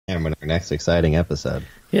Damn, in our next exciting episode.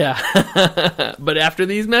 Yeah. But after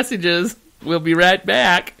these messages, we'll be right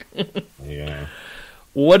back. Yeah.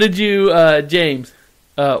 What did you, James,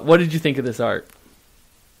 what did you think of this art?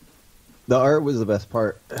 The art was the best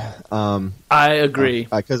part. I agree.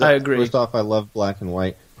 I agree. First off, I love black and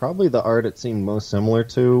white. Probably the art it seemed most similar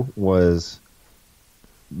to was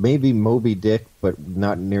maybe Moby Dick, but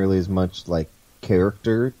not nearly as much like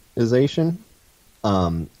characterization.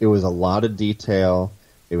 It was a lot of detail.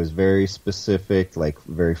 It was very specific, like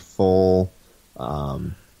very full.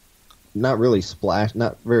 Not very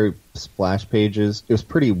splash pages. It was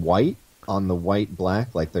pretty white on the white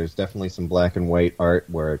black. Like there's definitely some black and white art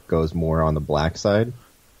where it goes more on the black side.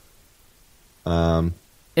 And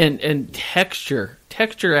texture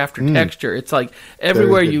after texture. It's like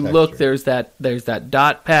everywhere you look, there's that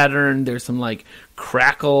dot pattern. There's some like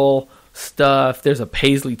crackle stuff. There's a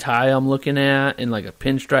paisley tie I'm looking at, and like a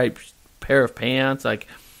pinstripe pair of pants. Like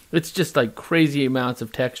it's just like crazy amounts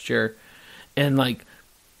of texture, and like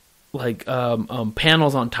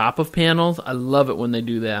panels on top of panels. I love it when they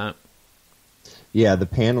do that. Yeah, the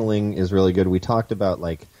paneling is really good. We talked about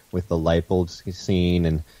like with the light bulb scene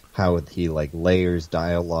and how he like layers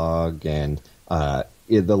dialogue, and the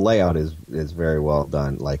layout is very well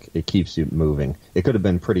done. Like it keeps you moving. It could have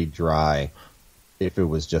been pretty dry if it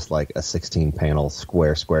was just like a 16 panel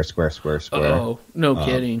square. Oh, no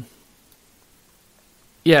kidding.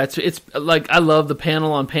 Yeah, it's like I love the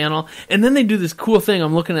panel on panel, and then they do this cool thing.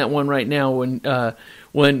 I'm looking at one right now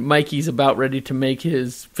when Mikey's about ready to make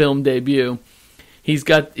his film debut. He's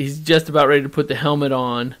just about ready to put the helmet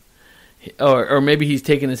on, or maybe he's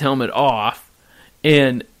taking his helmet off,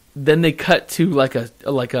 and then they cut to like a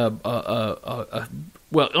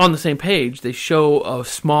well, on the same page they show a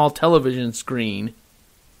small television screen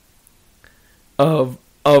of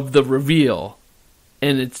the reveal.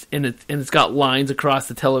 And it's got lines across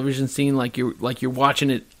the television scene like you're watching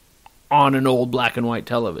it on an old black and white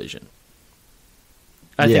television.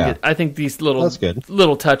 I think these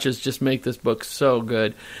little touches just make this book so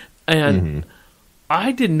good. And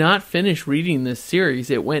I did not finish reading this series.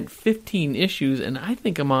 It went 15 issues, and I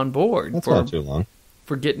think I'm on board. That's not too long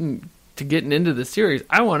for getting into the series.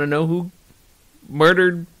 I want to know who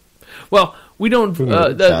murdered. Well, we don't.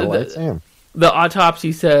 The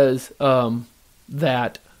autopsy says.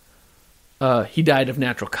 That he died of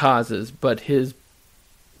natural causes, but his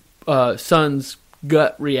son's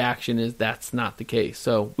gut reaction is that's not the case.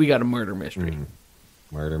 So we got a murder mystery.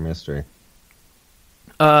 Murder mystery.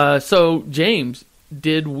 So, James,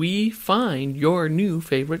 did we find your new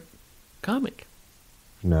favorite comic?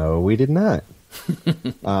 No, we did not.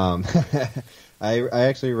 I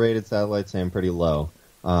actually rated Satellite Sam pretty low.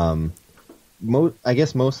 I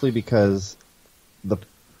guess mostly because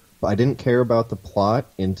I didn't care about the plot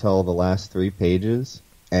until the last 3 pages,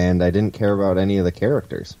 and I didn't care about any of the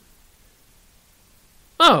characters.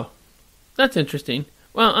 Oh, that's interesting.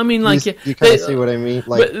 Well, I mean, like... You kind of see what I mean?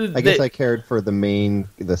 Like, I guess I cared for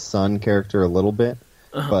the son character a little bit,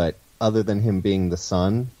 but other than him being the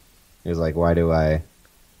son, it was like, why do I...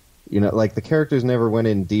 like, the characters never went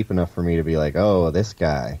in deep enough for me to be like, oh, this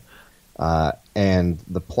guy. And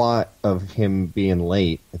the plot of him being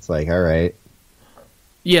late, it's like, all right...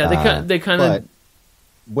 Yeah, they kind of. But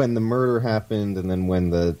when the murder happened, and then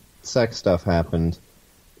when the sex stuff happened,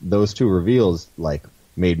 those 2 reveals like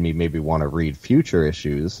made me maybe want to read future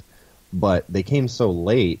issues. But they came so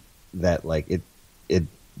late that like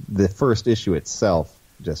the first issue itself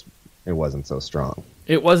it wasn't so strong.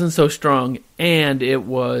 It wasn't so strong, and it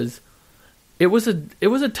was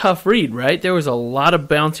a tough read, right? There was a lot of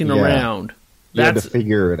bouncing around. You had to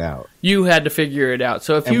figure it out. You had to figure it out.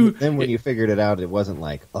 So then when you figured it out, it wasn't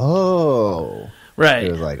like, oh, right.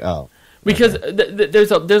 It was like, oh, because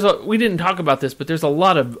there's a we didn't talk about this, but there's a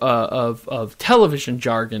lot of television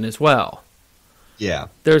jargon as well. Yeah,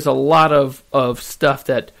 there's a lot of stuff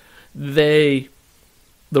that the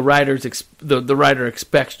writer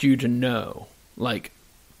expects you to know, like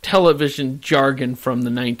television jargon from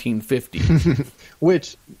the 1950s.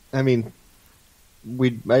 Which, I mean.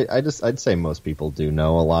 I'd say most people do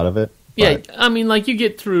know a lot of it. Yeah, I mean, like you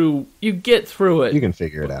get through it. You can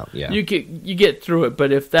figure it out. Yeah, you get through it.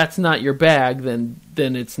 But if that's not your bag, then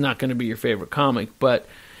it's not going to be your favorite comic. But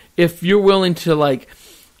if you're willing to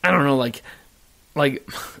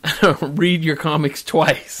read your comics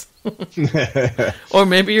twice, or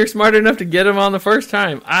maybe you're smart enough to get them on the first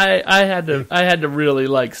time. I had to really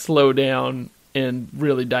like slow down and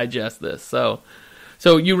really digest this. So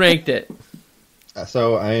you ranked it.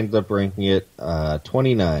 So I ended up ranking it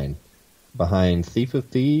 29, behind Thief of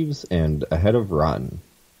Thieves and ahead of Rotten.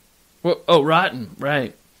 Well, Rotten,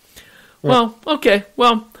 right. Well, okay.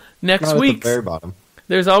 Well, next Not at week. the very bottom.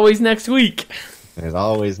 There's always next week. There's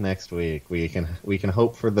always next week. We can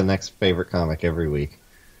hope for the next favorite comic every week.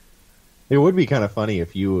 It would be kind of funny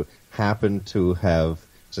if you happened to have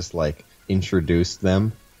just like introduced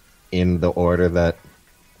them in the order that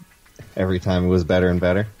every time it was better and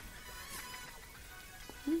better.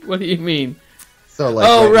 What do you mean? So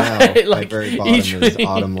like right. now, Like at very bottom each is week.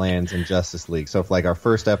 Autumn Lands and Justice League. So if like our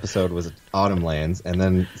first episode was Autumn Lands and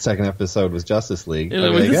then second episode was Justice League, And I'd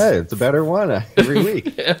it be like, was- hey, it's a better one every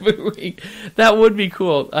week. Every week. That would be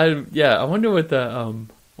cool. I wonder what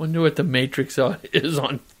the Matrix is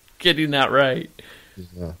on getting that right.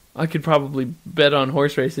 Yeah. I could probably bet on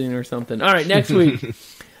horse racing or something. All right, next week. Is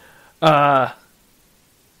it a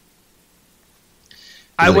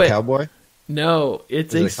cowboy? No,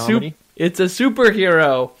 it's Is it a comedy? it's a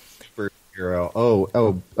superhero.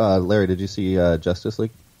 Superhero. Larry, did you see Justice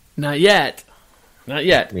League? Not yet.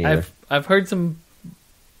 Me either. I've heard some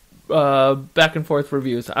back and forth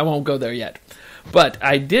reviews. I won't go there yet. But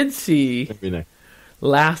I did see Maybe next.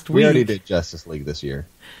 last week. We already did Justice League this year.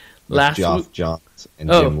 With Last Geoff week- Johns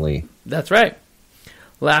and Oh. Jim Lee. That's right.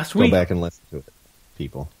 Last Go week back and listen to it,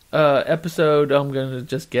 people. episode, I'm going to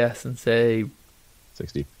just guess and say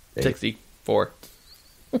 60. 64.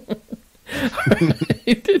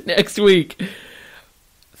 Next week,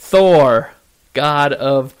 Thor, God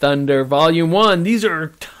of Thunder, Volume 1. These are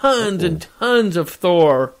tons and tons of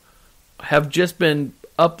Thor have just been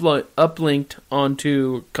uplinked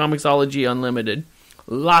onto Comixology Unlimited.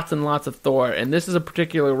 Lots and lots of Thor. And this is a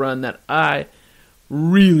particular run that I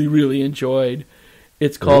really, really enjoyed.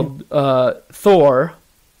 It's called Thor,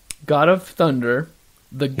 God of Thunder,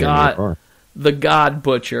 the God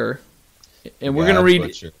Butcher. And we're going to read...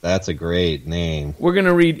 Butcher. That's a great name. We're going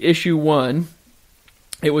to read issue 1.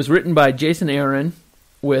 It was written by Jason Aaron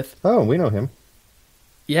with... Oh, we know him.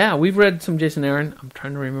 Yeah, we've read some Jason Aaron. I'm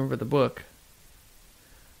trying to remember the book.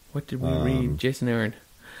 What did we read? Jason Aaron.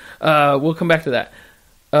 We'll come back to that.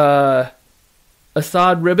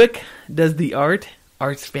 Assad Ribic does the art.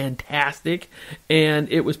 Art's fantastic. And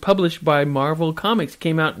it was published by Marvel Comics.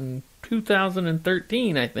 Came out in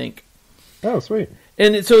 2013, I think. Oh, sweet.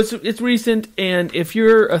 And so it's recent, and if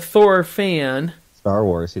you're a Thor fan... Star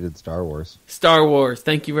Wars. He did Star Wars. Star Wars.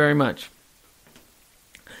 Thank you very much.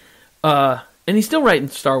 And he's still writing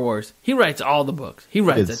Star Wars. He writes all the books. He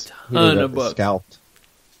writes a ton of books. Scalped.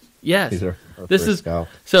 Yes. These are This is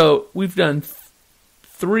Scalped. so we've done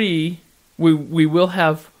 3. We will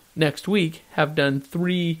have next week have done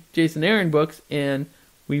 3 Jason Aaron books, and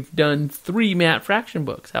we've done 3 Matt Fraction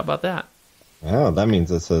books. How about that? Oh, that means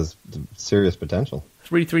this has serious potential.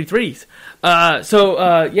 3 3s.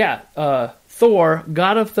 Thor,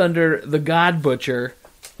 God of Thunder, the God Butcher,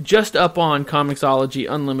 just up on Comixology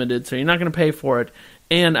Unlimited, so you're not going to pay for it.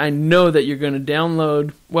 And I know that you're going to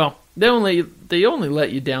download. Well, they only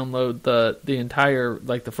let you download the entire,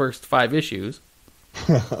 like, the first 5 issues.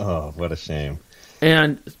 Oh, what a shame!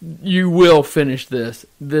 And you will finish this.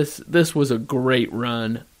 This was a great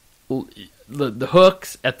run. The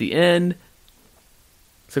hooks at the end.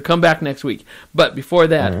 So come back next week. But before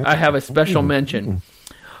that, right. I have a special mention.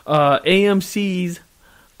 AMC's,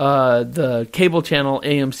 the cable channel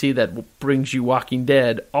AMC that brings you Walking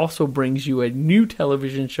Dead, also brings you a new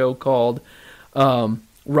television show called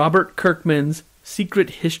Robert Kirkman's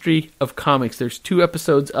Secret History of Comics. There's 2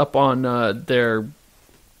 episodes up on their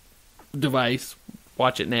device.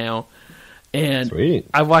 Watch it now. And Sweet.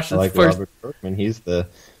 I watched the first... Robert Kirkman. He's the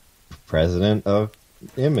president of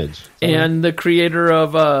Image. And the creator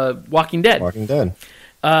of Walking Dead. Walking Dead.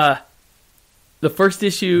 The first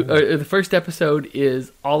issue, the first episode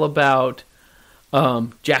is all about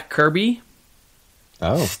Jack Kirby,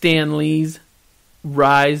 Stan Lee's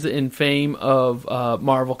rise in fame of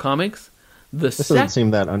Marvel Comics. This doesn't seem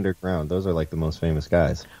that underground. Those are like the most famous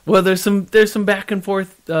guys. Well, there's some back and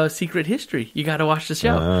forth secret history. You got to watch the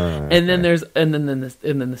show. Okay. And then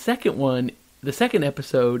the second one, the second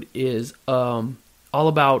episode is all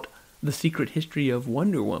about the secret history of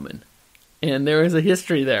Wonder Woman, and there is a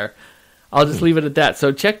history there. I'll just leave it at that.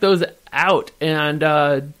 So check those out,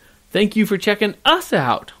 and thank you for checking us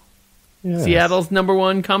out. Yes. Seattle's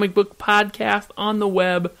 #1 comic book podcast on the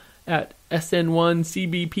web at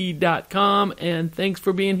sn1cbp.com, and thanks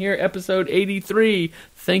for being here, episode 83.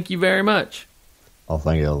 Thank you very much. Oh,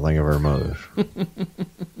 thank you very much.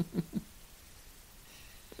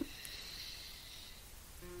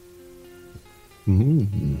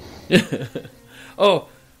 Oh,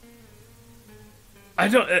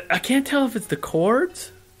 I can't tell if it's the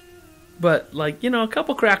chords, but like, a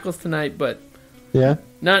couple crackles tonight, but yeah,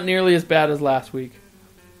 not nearly as bad as last week.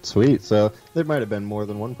 Sweet. So there might have been more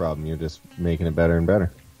than one problem. You're just making it better and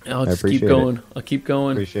better. I'll I just appreciate keep going. it. I'll keep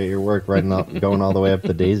going. Appreciate your work going all the way up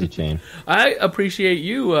the daisy chain. I appreciate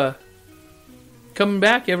you coming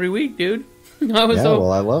back every week, dude.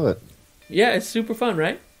 Well, I love it. Yeah, it's super fun,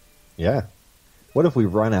 right? Yeah. What if we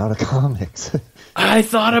run out of comics? I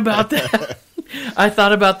thought about that.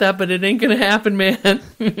 But it ain't gonna happen, man.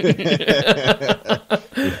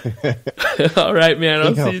 All right,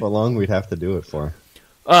 man. Think how long we'd have to do it for.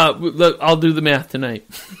 Look, I'll do the math tonight.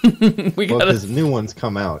 Because new ones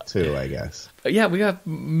come out too, I guess. Yeah, we got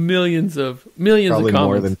millions of Probably comics.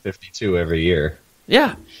 more than 52 every year.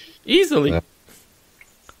 Yeah, easily.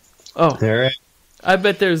 Oh, all right. I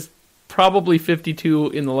bet there's probably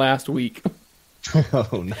 52 in the last week.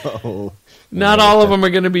 Oh no! Not all of them are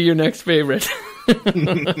going to be your next favorite.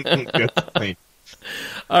 Good point.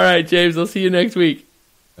 All right, James. I'll see you next week.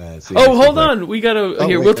 Hold on. We got to.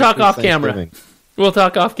 We'll talk off camera. We'll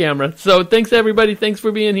talk off camera. So thanks, everybody. Thanks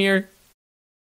for being here.